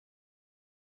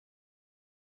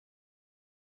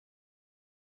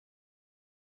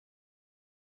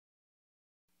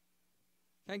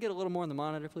Can I get a little more on the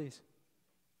monitor, please?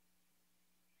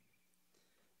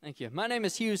 Thank you. My name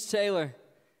is Hughes Taylor.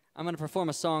 I'm going to perform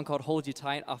a song called Hold You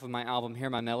Tight off of my album, Hear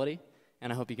My Melody,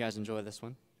 and I hope you guys enjoy this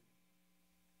one.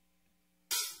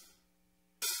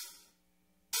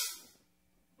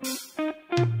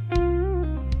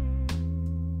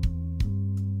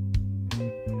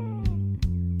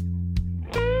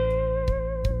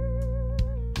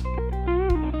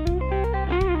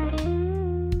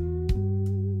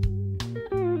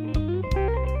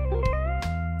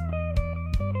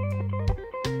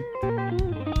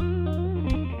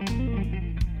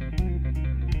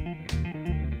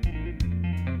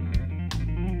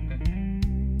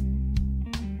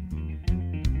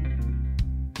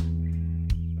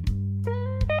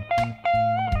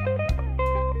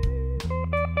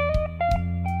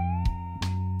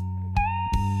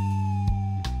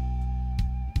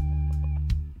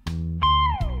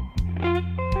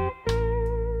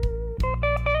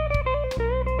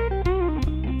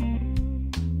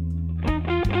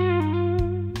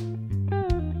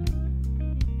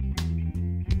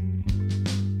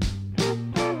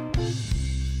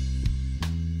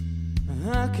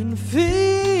 I can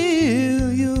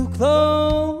feel you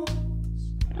close,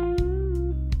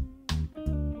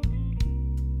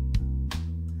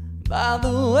 by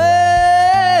the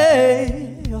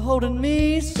way you're holding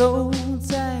me so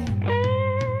tight.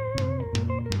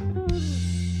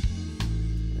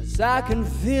 Yes, I can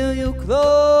feel you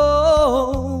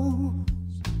close,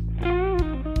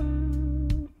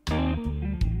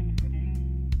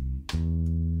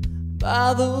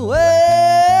 by the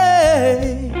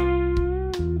way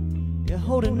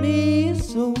holding me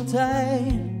so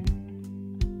tight.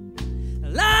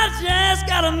 Well, I just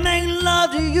gotta make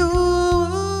love to you.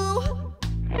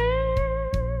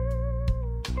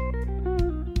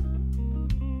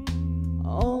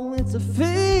 Oh, it's a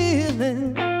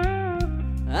feeling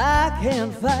I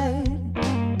can't fight.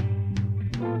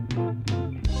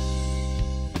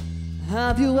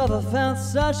 Have you ever felt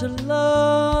such a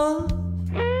love?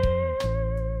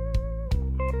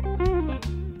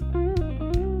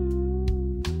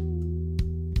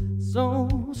 So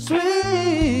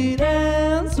sweet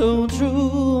and so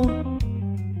true.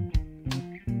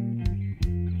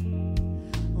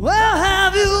 Well,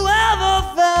 have you ever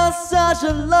felt such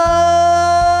a love?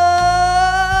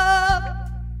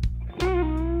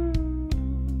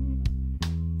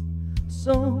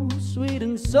 So sweet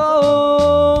and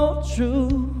so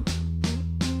true.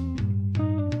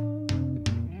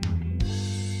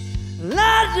 And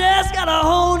I just gotta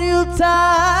hold you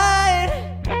tight.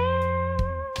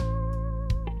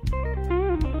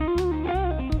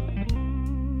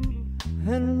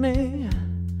 And me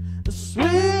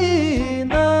sweet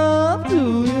love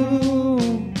to you.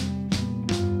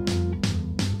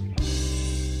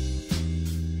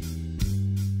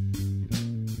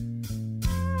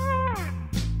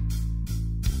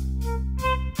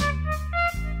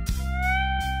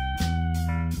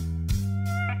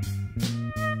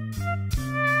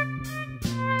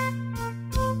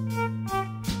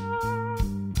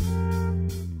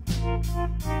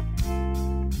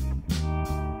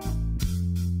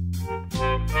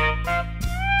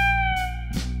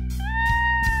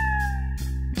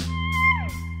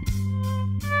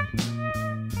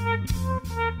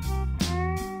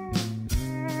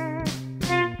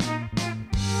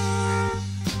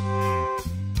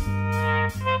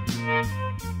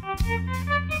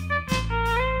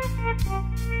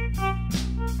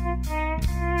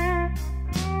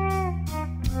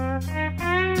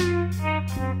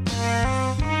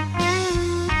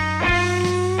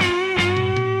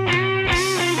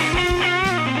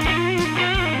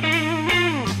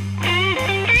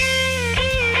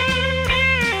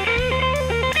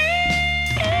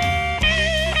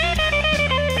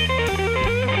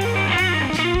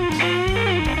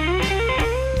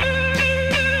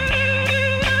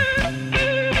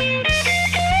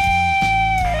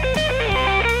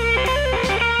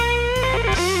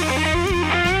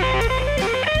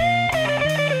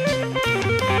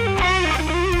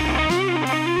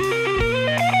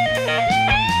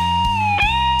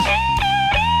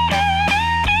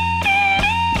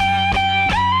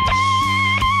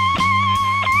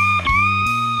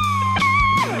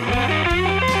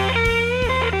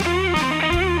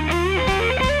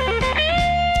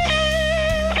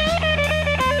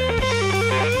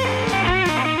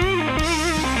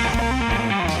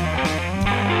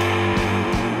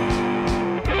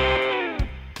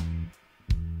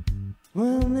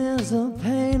 When there's a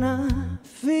pain I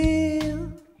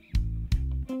feel,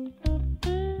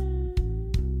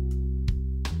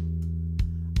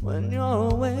 when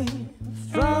you're away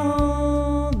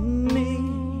from me,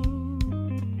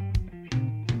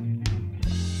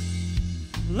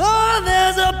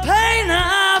 pain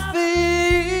I feel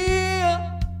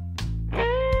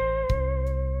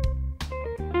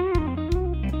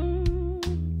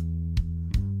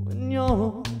when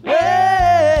you're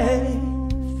away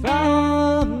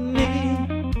from me.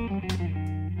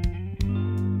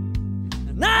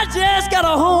 And I just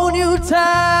gotta hold you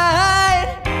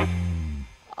tight.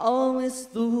 Always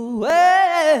the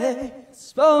way it's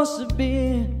supposed to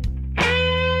be.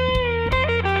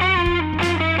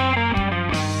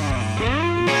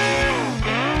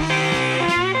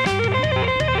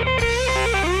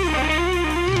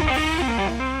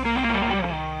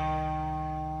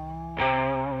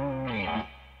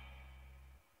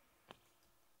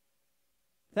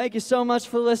 Thank you so much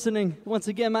for listening. Once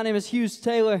again, my name is Hughes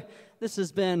Taylor. This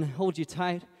has been Hold You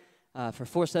Tight for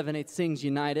 478 Sings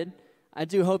United. I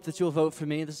do hope that you'll vote for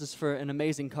me. This is for an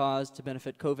amazing cause to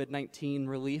benefit COVID-19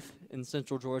 relief in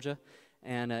Central Georgia,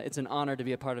 and it's an honor to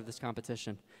be a part of this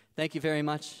competition. Thank you very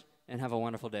much, and have a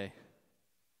wonderful day.